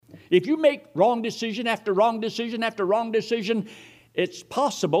If you make wrong decision after wrong decision after wrong decision, it's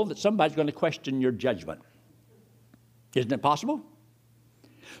possible that somebody's going to question your judgment. Isn't it possible?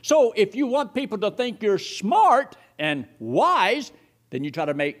 So if you want people to think you're smart and wise, then you try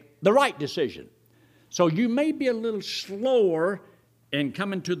to make the right decision. So you may be a little slower in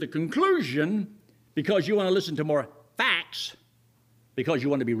coming to the conclusion because you want to listen to more facts because you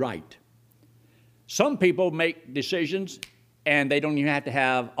want to be right. Some people make decisions and they don't even have to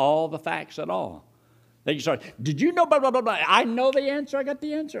have all the facts at all. They just start, did you know blah, blah, blah, blah. I know the answer. I got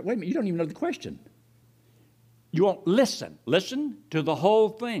the answer. Wait a minute, you don't even know the question. You won't listen. Listen to the whole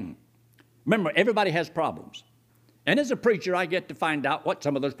thing. Remember, everybody has problems. And as a preacher, I get to find out what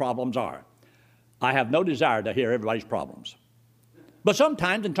some of those problems are. I have no desire to hear everybody's problems. But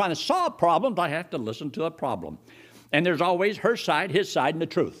sometimes in trying to solve problems, I have to listen to a problem. And there's always her side, his side, and the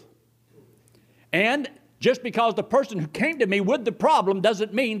truth. And just because the person who came to me with the problem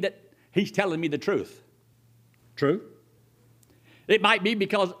doesn't mean that he's telling me the truth. True? It might be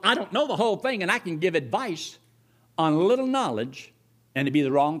because I don't know the whole thing and I can give advice on little knowledge and it'd be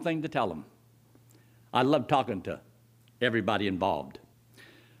the wrong thing to tell them. I love talking to everybody involved.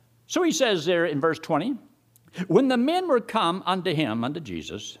 So he says there in verse 20, when the men were come unto him, unto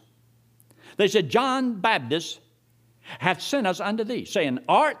Jesus, they said, John Baptist hath sent us unto thee, saying,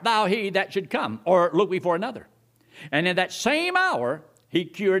 art thou he that should come, or look we for another? And in that same hour he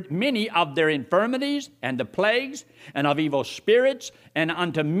cured many of their infirmities and the plagues and of evil spirits, and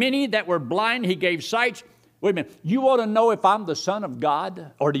unto many that were blind he gave sight. Wait a minute, you want to know if I'm the Son of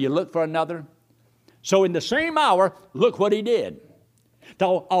God, or do you look for another? So in the same hour, look what he did.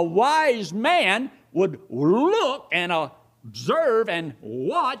 So a wise man would look and observe and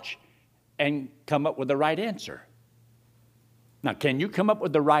watch and come up with the right answer. Now, can you come up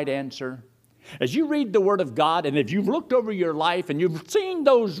with the right answer? As you read the Word of God, and if you've looked over your life and you've seen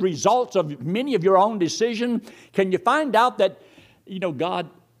those results of many of your own decisions, can you find out that, God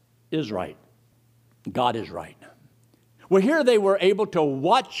is right? God is right. Well, here they were able to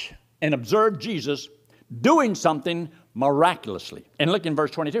watch and observe Jesus doing something miraculously. And look in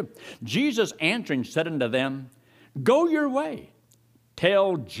verse 22. Jesus answering said unto them, go your way.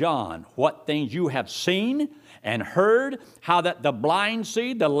 Tell John what things you have seen and heard, how that the blind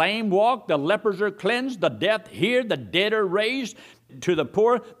see, the lame walk, the lepers are cleansed, the deaf hear, the dead are raised, to the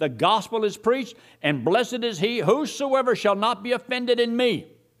poor the gospel is preached, and blessed is he whosoever shall not be offended in me.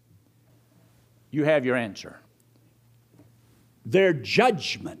 You have your answer. Their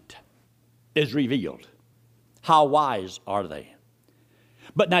judgment is revealed. How wise are they?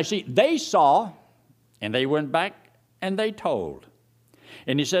 But now see, they saw, and they went back, and they told.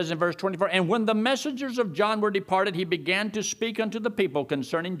 And he says in verse 24, and when the messengers of John were departed, he began to speak unto the people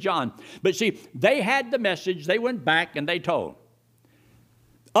concerning John. But see, they had the message, they went back, and they told.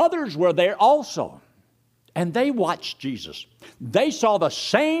 Others were there also, and they watched Jesus. They saw the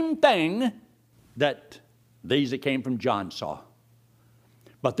same thing that these that came from John saw.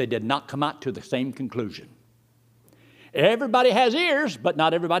 But they did not come out to the same conclusion. Everybody has ears, but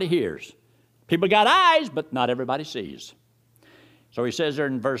not everybody hears. People got eyes, but not everybody sees. So he says there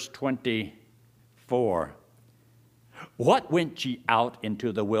in verse 24, what went ye out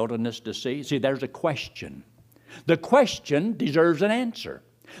into the wilderness to see? See, there's a question. The question deserves an answer.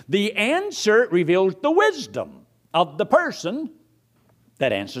 The answer reveals the wisdom of the person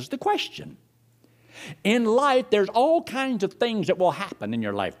that answers the question. In life, there's all kinds of things that will happen in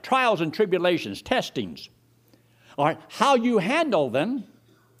your life. Trials and tribulations, testings. All right, how you handle them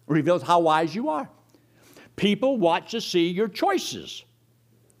reveals how wise you are. People watch to see your choices.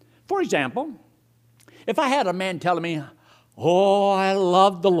 For example, if I had a man telling me, oh, I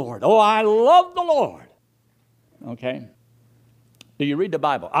love the Lord. Oh, I love the Lord. Okay. Do you read the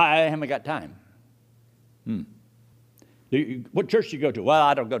Bible? I haven't got time. What church do you go to? Well,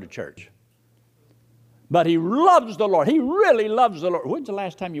 I don't go to church. But he loves the Lord. He really loves the Lord. When's the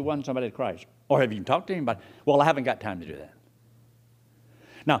last time you won somebody to Christ? Or have you talked to anybody? Well, I haven't got time to do that.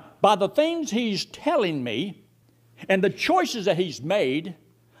 Now, by the things he's telling me and the choices that he's made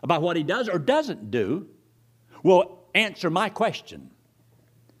about what he does or doesn't do will answer my question.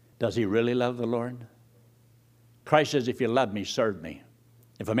 Does he really love the Lord? Christ says, if you love me, serve me.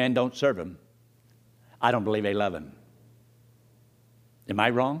 If a man don't serve him, I don't believe they love him. Am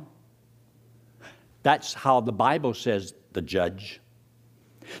I wrong? That's how the Bible says the judge.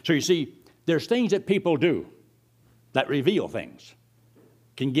 So you see, there's things that people do that reveal things,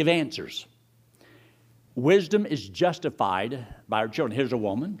 can give answers. Wisdom is justified by her children. Here's a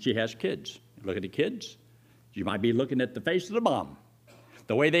woman, she has kids. Look at the kids. You might be looking at the face of the mom.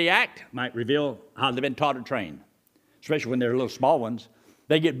 The way they act might reveal how they've been taught or trained, especially when they're little small ones.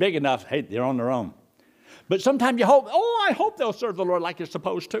 They get big enough, hey, they're on their own. But sometimes you hope, oh, I hope they'll serve the Lord like they're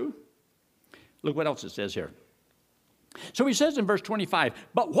supposed to. Look what else it says here. So he says in verse 25,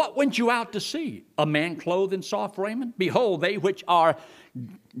 but what went you out to see? A man clothed in soft raiment? Behold, they which are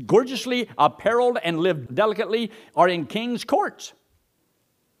gorgeously apparelled and live delicately are in king's courts.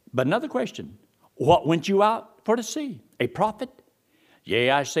 But another question, what went you out for to see? A prophet?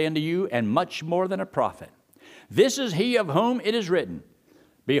 Yea, I say unto you, and much more than a prophet. This is he of whom it is written,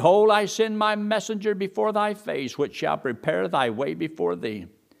 behold, I send my messenger before thy face, which shall prepare thy way before thee.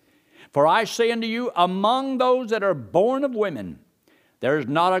 For I say unto you, among those that are born of women, there is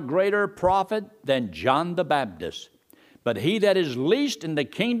not a greater prophet than John the Baptist. But he that is least in the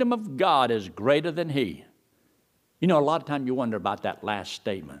kingdom of God is greater than he. You know, a lot of times you wonder about that last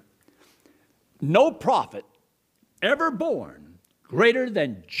statement. No prophet ever born greater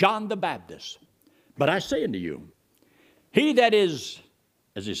than John the Baptist. But I say unto you, he that is,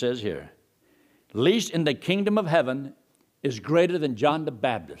 as he says here, least in the kingdom of heaven is greater than John the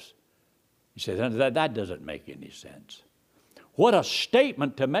Baptist. You say, that doesn't make any sense. What a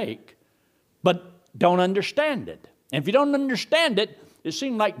statement to make, but don't understand it. And if you don't understand it, it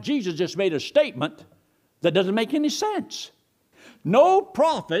seems like Jesus just made a statement that doesn't make any sense. No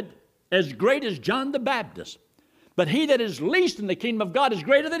prophet as great as John the Baptist, but he that is least in the kingdom of God is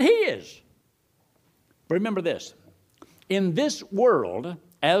greater than he is. Remember this, in this world,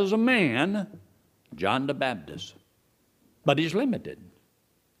 as a man, John the Baptist, but he's limited.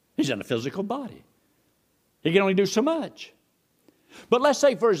 He's in a physical body. He can only do so much. But let's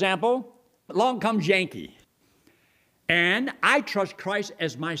say, for example, along comes Yankee, and I trust Christ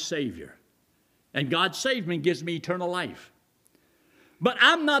as my Savior, and God saves me and gives me eternal life. But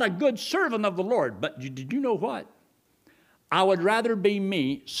I'm not a good servant of the Lord. But did you know what? I would rather be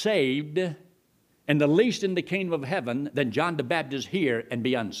me saved and the least in the kingdom of heaven than John the Baptist here and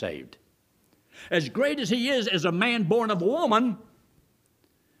be unsaved. As great as he is as a man born of a woman,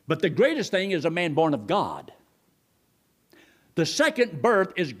 but the greatest thing is a man born of God. The second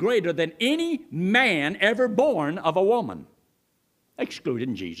birth is greater than any man ever born of a woman,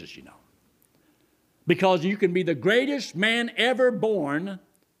 excluding Jesus, you know. Because you can be the greatest man ever born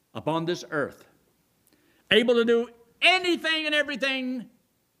upon this earth, able to do anything and everything,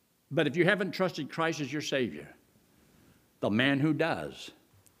 but if you haven't trusted Christ as your Savior, the man who does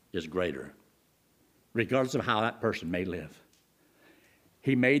is greater, regardless of how that person may live.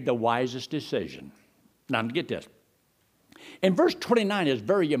 He made the wisest decision. Now, get this. In verse 29 is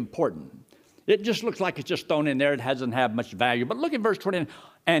very important. It just looks like it's just thrown in there. It doesn't have much value. But look at verse 29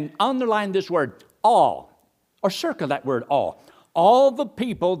 and underline this word, all, or circle that word, all. All the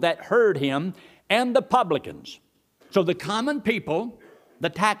people that heard him and the publicans. So the common people, the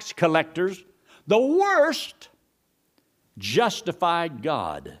tax collectors, the worst, justified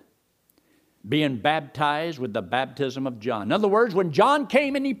God, being baptized with the baptism of John. In other words, when John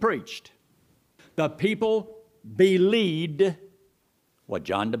came and he preached, the people believed what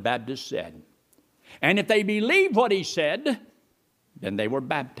John the Baptist said. And if they believed what he said, then they were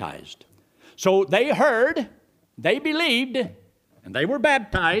baptized. So they heard, they believed, and they were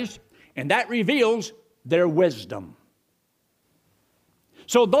baptized, and that reveals their wisdom.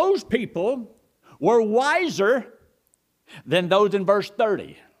 So those people were wiser than those in verse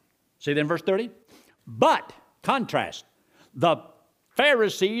 30. See that in verse 30? But, contrast, the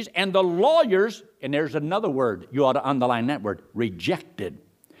Pharisees and the lawyers, and there's another word, you ought to underline that word, rejected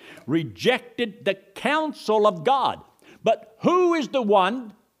the counsel of God. But who is the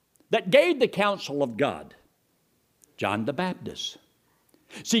one that gave the counsel of God? John the Baptist.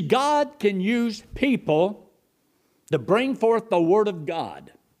 See, God can use people to bring forth the Word of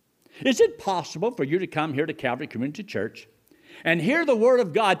God. Is it possible for you to come here to Calvary Community Church and hear the Word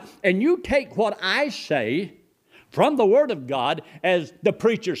of God, and you take what I say from the Word of God as the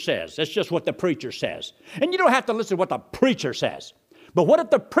preacher says? That's just what the preacher says. And you don't have to listen to what the preacher says. But what if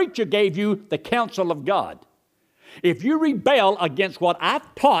the preacher gave you the counsel of God? If you rebel against what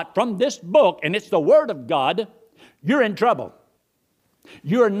I've taught from this book, and it's the Word of God, you're in trouble.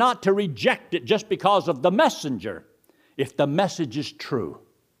 You're not to reject it just because of the messenger, if the message is true.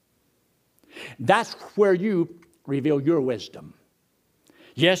 That's where you reveal your wisdom.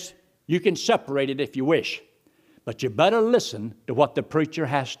 Yes, you can separate it if you wish, but you better listen to what the preacher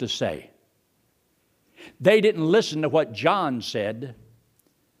has to say. They didn't listen to what John said.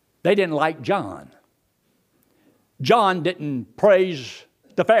 They didn't like John. John didn't praise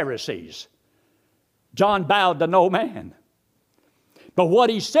the Pharisees. John bowed to no man. But what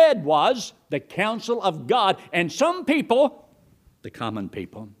he said was the counsel of God. And some people, the common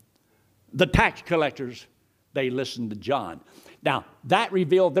people, the tax collectors, they listened to John. Now, that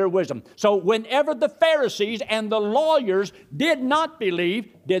revealed their wisdom. So whenever the Pharisees and the lawyers did not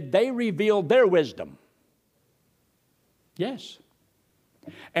believe, did they reveal their wisdom? Yes.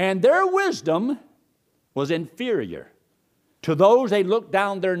 And their wisdom was inferior to those they looked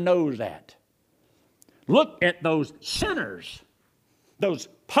down their nose at. Look at those sinners, those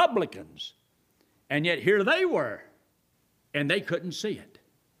publicans, and yet here they were, and they couldn't see it.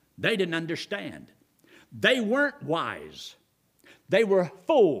 They didn't understand. They weren't wise. They were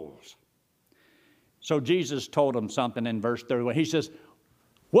fools. So Jesus told them something in verse 31. He says,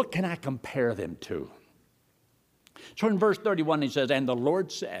 what can I compare them to? So in verse 31 he says, and the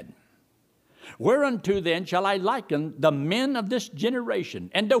Lord said, whereunto then shall I liken the men of this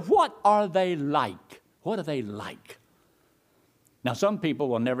generation? And to what are they like? What are they like? Now some people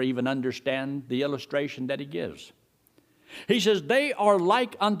will never even understand the illustration that he gives. He says, they are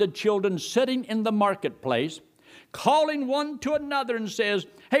like unto children sitting in the marketplace, calling one to another and says,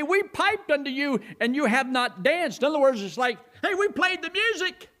 hey, we piped unto you and you have not danced. In other words, it's like, hey, we played the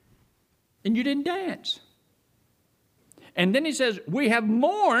music and you didn't dance. And then he says, we have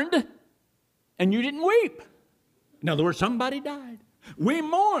mourned and you didn't weep. In other words, somebody died. We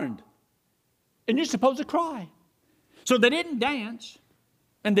mourned and you're supposed to cry. So they didn't dance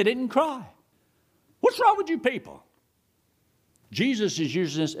and they didn't cry. What's wrong with you people? Jesus is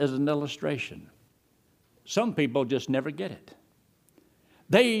using this as an illustration. Some people just never get it.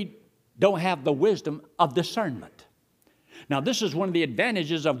 They don't have the wisdom of discernment. Now, this is one of the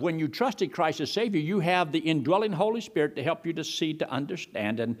advantages of when you trusted Christ as Savior, you have the indwelling Holy Spirit to help you to see, to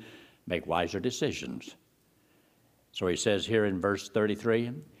understand, and make wiser decisions. So he says here in verse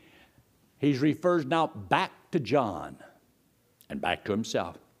 33, he refers now back to John and back to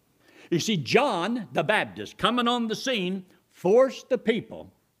himself. You see, John the Baptist coming on the scene forced the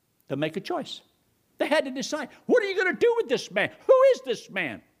people to make a choice. They had to decide, what are you going to do with this man? Who is this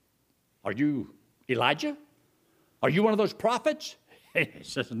man? Are you Elijah? Are you one of those prophets? He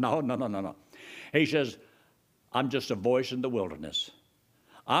says, no. He says, I'm just a voice in the wilderness.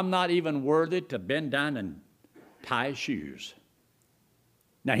 I'm not even worthy to bend down and tie his shoes.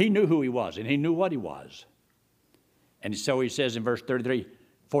 Now, he knew who he was, and he knew what he was. And so he says in verse 33,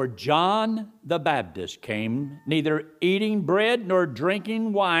 for John the Baptist came neither eating bread nor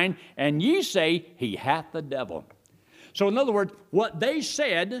drinking wine, and ye say he hath the devil. So in other words, what they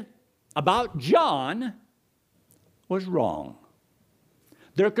said about John was wrong.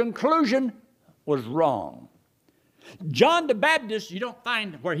 Their conclusion was wrong. John the Baptist, you don't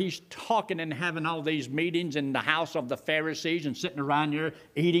find where he's talking and having all these meetings in the house of the Pharisees and sitting around here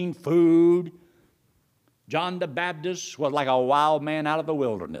eating food. John the Baptist was like a wild man out of the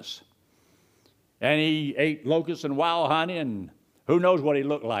wilderness. And he ate locusts and wild honey, and who knows what he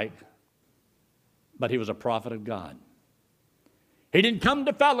looked like. But he was a prophet of God. He didn't come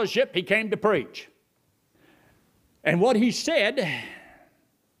to fellowship, he came to preach. And what he said,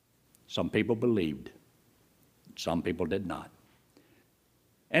 some people believed. Some people did not.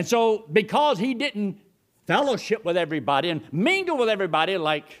 And so because he didn't fellowship with everybody and mingle with everybody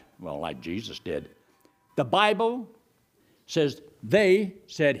like Jesus did, the Bible says they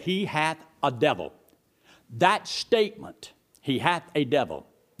said he hath a devil. That statement, he hath a devil.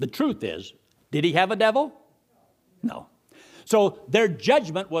 The truth is, did he have a devil? No. So their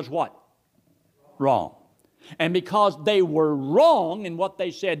judgment was what? Wrong. And because they were wrong in what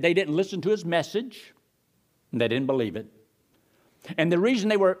they said, they didn't listen to his message, and they didn't believe it. And the reason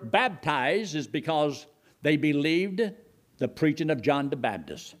they were baptized is because they believed the preaching of John the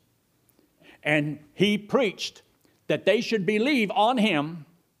Baptist. And he preached that they should believe on him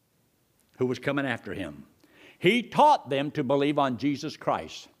who was coming after him. He taught them to believe on Jesus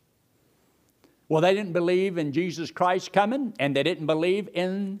Christ. Well, they didn't believe in Jesus Christ coming, and they didn't believe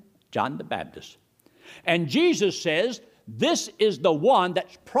in John the Baptist. And Jesus says, this is the one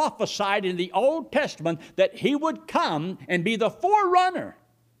that's prophesied in the Old Testament that he would come and be the forerunner.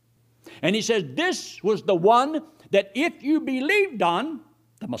 And he says, this was the one that if you believed on,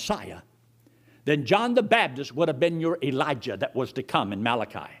 the Messiah, then John the Baptist would have been your Elijah that was to come in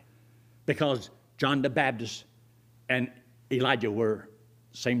Malachi. Because John the Baptist and Elijah were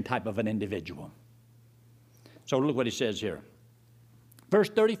same type of an individual. So look what he says here. Verse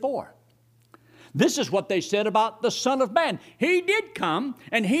 34. This is what they said about the Son of Man. He did come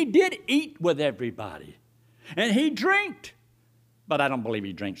and he did eat with everybody. And he drank. But I don't believe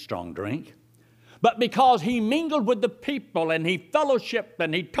he drank strong drink. But because he mingled with the people and he fellowshiped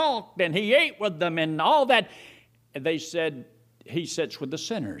and he talked and he ate with them and all that, they said he sits with the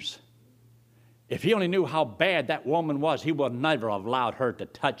sinners. If he only knew how bad that woman was, he would never have allowed her to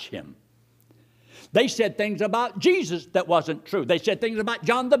touch him. They said things about Jesus that wasn't true. They said things about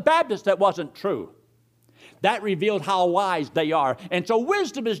John the Baptist that wasn't true. That revealed how wise they are. And so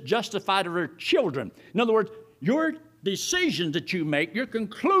wisdom is justified of her children. In other words, your decisions that you make, your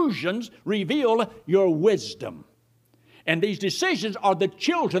conclusions reveal your wisdom. And these decisions are the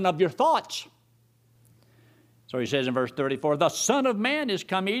children of your thoughts. So he says in verse 34, the Son of Man is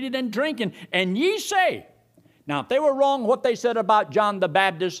come eating and drinking, and ye say. Now, if they were wrong what they said about John the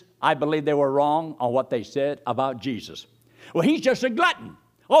Baptist, I believe they were wrong on what they said about Jesus. Well, he's just a glutton.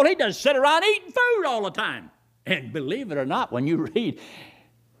 All he does is sit around eating food all the time. And believe it or not, when you read,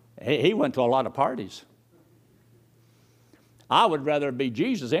 he went to a lot of parties. I would rather be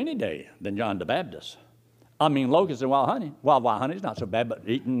Jesus any day than John the Baptist. I mean, locusts and wild honey. Wild honey is not so bad, but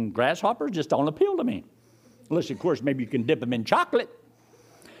eating grasshoppers just don't appeal to me. Unless, of course, maybe you can dip them in chocolate.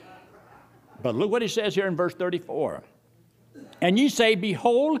 But look what he says here in verse 34. And ye say,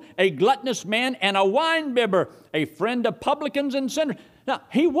 behold, a gluttonous man and a winebibber, a friend of publicans and sinners. Now,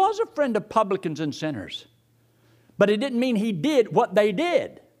 he was a friend of publicans and sinners. But it didn't mean he did what they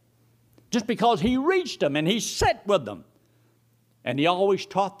did. Just because he reached them and he sat with them. And he always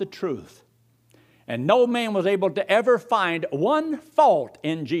taught the truth. And no man was able to ever find one fault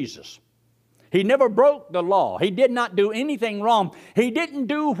in Jesus. He never broke the law. He did not do anything wrong. He didn't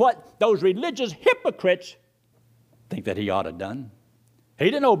do what those religious hypocrites think that he ought to have done. He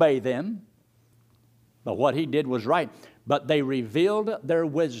didn't obey them. But what he did was right. But they revealed their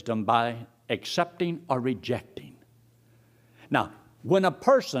wisdom by accepting or rejecting. Now, when a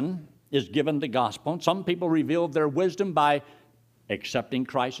person is given the gospel, some people reveal their wisdom by accepting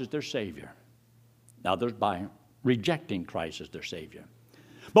Christ as their Savior. Others by rejecting Christ as their Savior.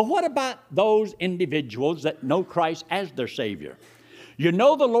 But what about those individuals that know Christ as their Savior? You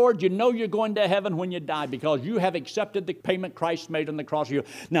know the Lord, you know you're going to heaven when you die because you have accepted the payment Christ made on the cross for you.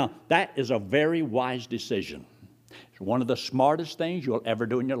 Now, that is a very wise decision. It's one of the smartest things you'll ever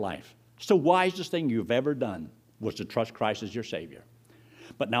do in your life. It's the wisest thing you've ever done was to trust Christ as your Savior.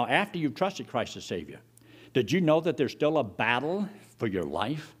 But now, after you've trusted Christ as Savior, did you know that there's still a battle for your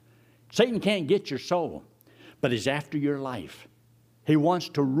life? Satan can't get your soul, but he's after your life. He wants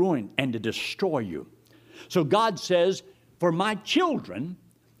to ruin and to destroy you. So God says, for my children,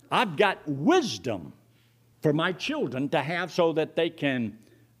 I've got wisdom for my children to have so that they can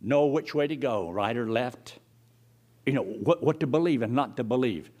know which way to go, right or left, you know, what to believe and not to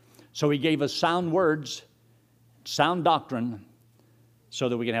believe. So he gave us sound words, sound doctrine, so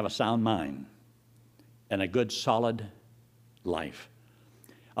that we can have a sound mind and a good, solid life.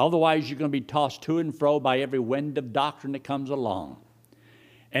 Otherwise, you're going to be tossed to and fro by every wind of doctrine that comes along.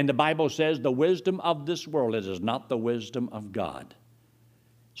 And the Bible says the wisdom of this world is not the wisdom of God.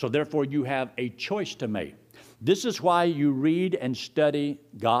 So therefore, you have a choice to make. This is why you read and study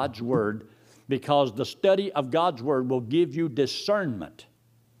God's Word, because the study of God's Word will give you discernment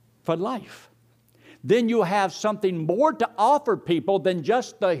for life. Then you have something more to offer people than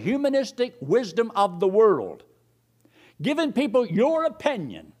just the humanistic wisdom of the world. Giving people your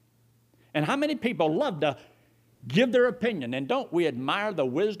opinion. And how many people love to give their opinion? And don't we admire the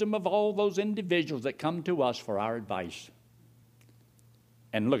wisdom of all those individuals that come to us for our advice?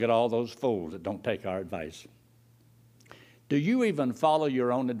 And look at all those fools that don't take our advice. Do you even follow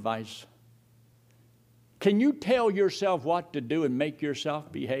your own advice? Can you tell yourself what to do and make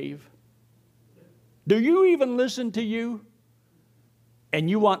yourself behave? Do you even listen to you? And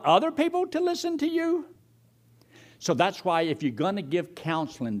you want other people to listen to you? So that's why if you're going to give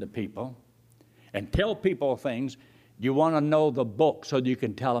counseling to people and tell people things, you want to know the book so that you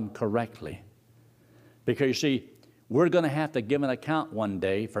can tell them correctly. Because you see, we're going to have to give an account one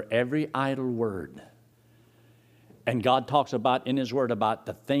day for every idle word. And God talks about in His Word about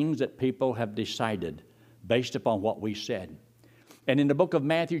the things that people have decided based upon what we said. And in the book of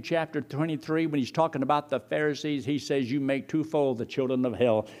Matthew chapter 23, when He's talking about the Pharisees, He says, you make twofold the children of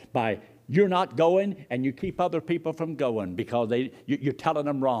hell by you're not going and you keep other people from going because you're telling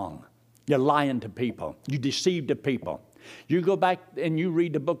them wrong. You're lying to people. You deceive the people. You go back and you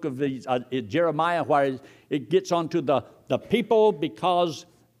read the book of Jeremiah where it gets onto the people because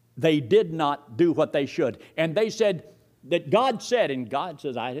they did not do what they should. And they said that God said, and God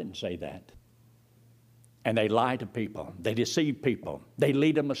says, I didn't say that. And they lie to people. They deceive people. They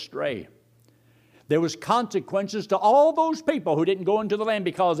lead them astray. There was consequences to all those people who didn't go into the land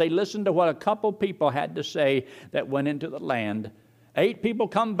because they listened to what a couple people had to say that went into the land. 8 people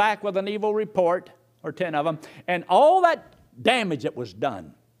come back with an evil report, or 10 of them, and all that damage that was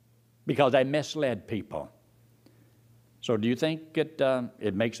done because they misled people. So do you think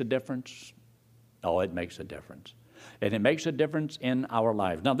it makes a difference? Oh, it makes a difference. And it makes a difference in our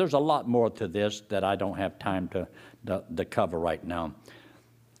lives. Now, there's a lot more to this that I don't have time to cover right now.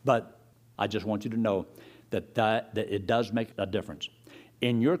 But I just want you to know that it does make a difference.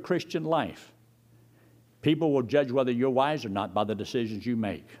 In your Christian life, people will judge whether you're wise or not by the decisions you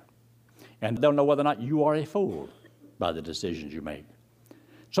make. And they'll know whether or not you are a fool by the decisions you make.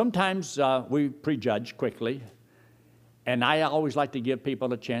 Sometimes we prejudge quickly, and I always like to give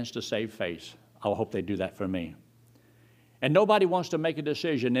people a chance to save face. I hope they do that for me. And nobody wants to make a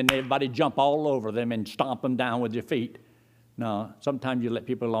decision and everybody jump all over them and stomp them down with your feet. No, sometimes you let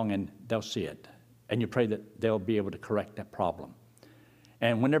people along and they'll see it. And you pray that they'll be able to correct that problem.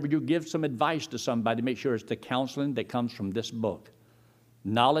 And whenever you give some advice to somebody, make sure it's the counseling that comes from this book.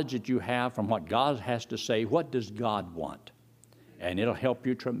 Knowledge that you have from what God has to say. What does God want? And it'll help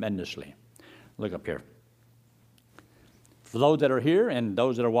you tremendously. Look up here. For those that are here and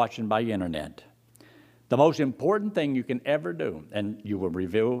those that are watching by internet, the most important thing you can ever do, and you will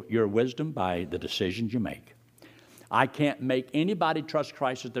reveal your wisdom by the decisions you make. I can't make anybody trust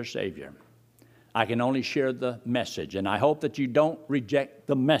Christ as their Savior. I can only share the message, and I hope that you don't reject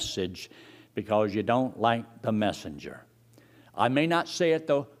the message because you don't like the messenger. I may not say it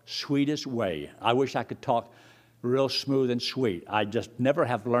the sweetest way. I wish I could talk real smooth and sweet. I just never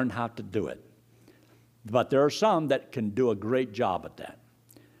have learned how to do it. But there are some that can do a great job at that.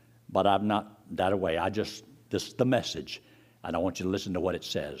 But I'm not that way. This is the message. I don't want you to listen to what it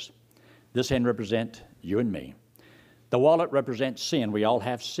says. This hand represents you and me. The wallet represents sin. We all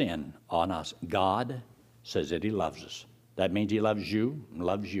have sin on us. God says that He loves us. That means He loves you and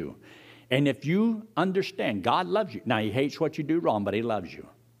loves you. And if you understand, God loves you. Now, He hates what you do wrong, but He loves you.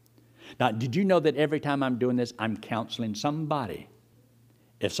 Now, did you know that every time I'm doing this, I'm counseling somebody?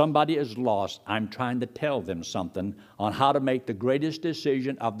 If somebody is lost, I'm trying to tell them something on how to make the greatest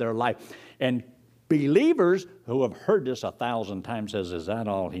decision of their life. And believers who have heard this 1,000 times says, is that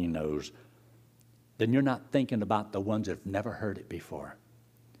all he knows? Then you're not thinking about the ones that have never heard it before.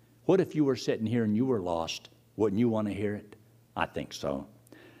 What if you were sitting here and you were lost? Wouldn't you want to hear it? I think so.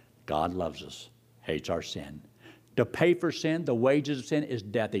 God loves us, hates our sin. To pay for sin, the wages of sin is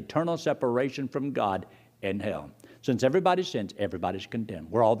death, eternal separation from God and hell. Since everybody sins, everybody's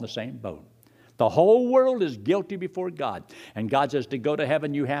condemned. We're all in the same boat. The whole world is guilty before God. And God says to go to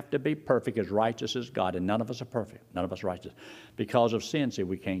heaven, you have to be perfect, as righteous as God. And none of us are perfect. None of us are righteous. Because of sin, see,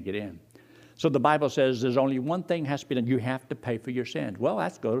 we can't get in. So the Bible says there's only one thing has to be done. You have to pay for your sins. Well,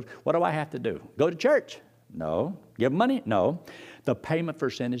 that's good. What do I have to do? Go to church? No. Give money? No. The payment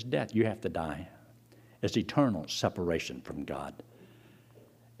for sin is death. You have to die. It's eternal separation from God.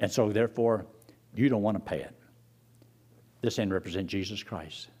 And so, therefore, you don't want to pay it. This end represents Jesus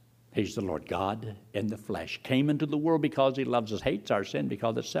Christ. He's the Lord God in the flesh. Came into the world because He loves us, hates our sin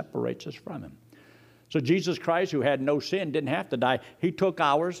because it separates us from Him. So Jesus Christ, who had no sin, didn't have to die. He took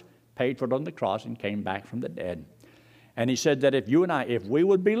ours, paid for it on the cross, and came back from the dead. And He said that if you and I, if we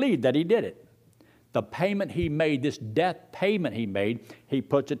would believe that He did it, the payment He made, this death payment He made, He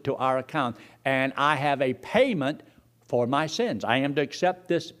puts it to our account. And I have a payment for my sins. I am to accept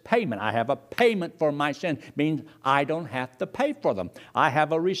this payment. I have a payment for my sin. Means I don't have to pay for them. I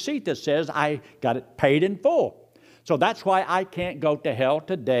have a receipt that says I got it paid in full. So that's why I can't go to hell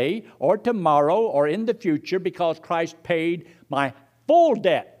today or tomorrow or in the future, because Christ paid my full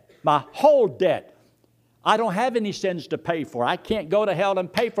debt, my whole debt. I don't have any sins to pay for. I can't go to hell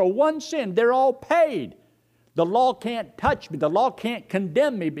and pay for one sin. They're all paid. The law can't touch me. The law can't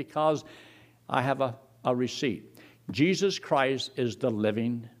condemn me because I have a receipt. Jesus Christ is the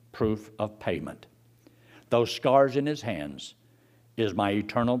living proof of payment. Those scars in His hands is my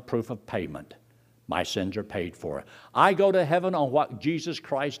eternal proof of payment. My sins are paid for. I go to heaven on what Jesus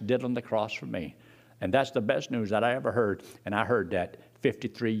Christ did on the cross for me. And that's the best news that I ever heard. And I heard that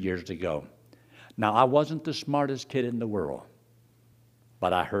 53 years ago. Now, I wasn't the smartest kid in the world,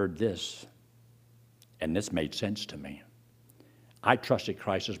 but I heard this, and this made sense to me. I trusted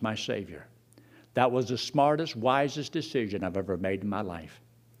Christ as my Savior. That was the smartest, wisest decision I've ever made in my life.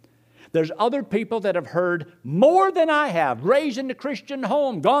 There's other people that have heard more than I have, raised in the Christian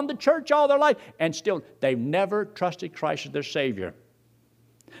home, gone to church all their life, and still they've never trusted Christ as their Savior.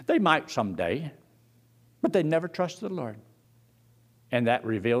 They might someday, but they never trusted the Lord. And that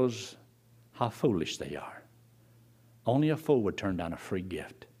reveals how foolish they are. Only a fool would turn down a free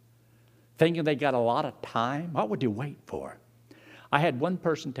gift. Thinking they got a lot of time, what would you wait for? I had one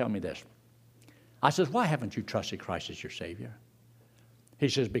person tell me this. I says, why haven't you trusted Christ as your Savior? He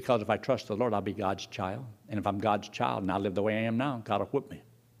says, because if I trust the Lord, I'll be God's child. And if I'm God's child and I live the way I am now, God will whip me.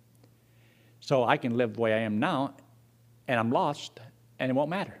 So I can live the way I am now, and I'm lost, and it won't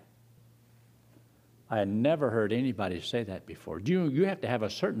matter. I had never heard anybody say that before. You have to have a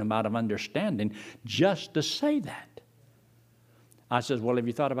certain amount of understanding just to say that. I says, well, have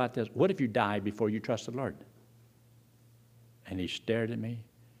you thought about this? What if you die before you trust the Lord? And he stared at me.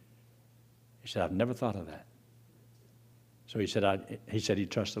 He said, I've never thought of that. So he said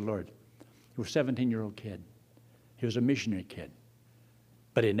he'd trust the Lord. He was a 17-year-old kid. He was a missionary kid.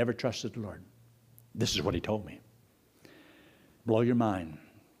 But he had never trusted the Lord. This is what he told me. Blow your mind.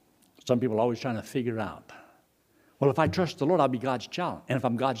 Some people are always trying to figure out, well, if I trust the Lord, I'll be God's child. And if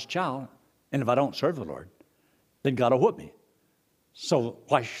I'm God's child, and if I don't serve the Lord, then God will whoop me. So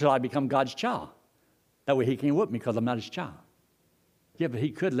why should I become God's child? That way he can't whoop me because I'm not his child. Yeah, but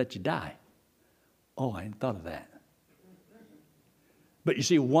he could let you die. Oh, I hadn't thought of that. But you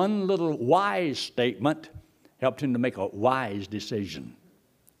see, one little wise statement helped him to make a wise decision.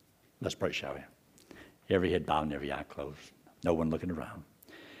 Let's pray, shall we? Every head bowed and every eye closed. No one looking around.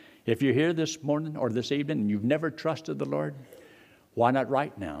 If you're here this morning or this evening and you've never trusted the Lord, why not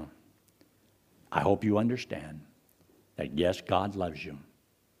right now? I hope you understand that, yes, God loves you.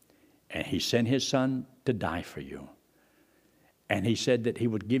 And he sent his son to die for you. And he said that he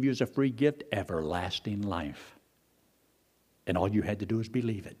would give you as a free gift everlasting life. And all you had to do is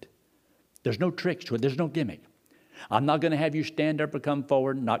believe it. There's no tricks to it. There's no gimmick. I'm not going to have you stand up or come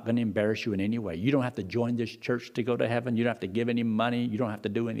forward, not going to embarrass you in any way. You don't have to join this church to go to heaven. You don't have to give any money. You don't have to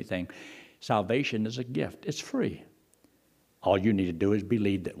do anything. Salvation is a gift. It's free. All you need to do is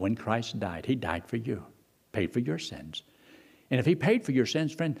believe that when Christ died, he died for you, paid for your sins. And if he paid for your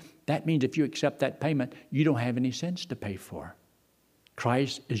sins, friend, that means if you accept that payment, you don't have any sins to pay for.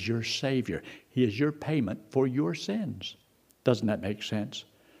 Christ is your Savior. He is your payment for your sins. Doesn't that make sense?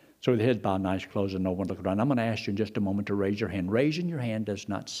 So with heads bowed and eyes closed and no one looking around, I'm going to ask you in just a moment to raise your hand. Raising your hand does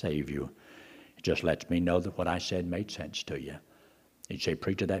not save you. It just lets me know that what I said made sense to you. You'd say,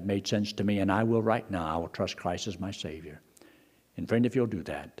 preacher, that made sense to me, and I will right now. I will trust Christ as my Savior. And friend, if you'll do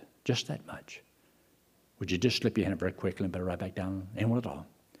that, just that much, would you just slip your hand up very quickly and put it right back down? Anyone at all?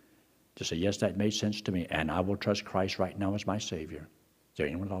 Just say, yes, that made sense to me, and I will trust Christ right now as my Savior. Is there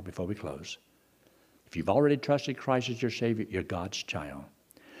anyone at all before we close? If you've already trusted Christ as your Savior, you're God's child.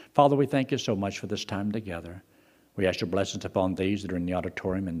 Father, we thank you so much for this time together. We ask your blessings upon these that are in the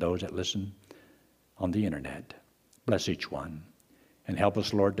auditorium and those that listen on the internet. Bless each one. And help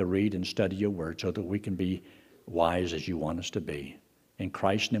us, Lord, to read and study your word so that we can be wise as you want us to be. In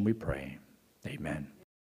Christ's name we pray. Amen.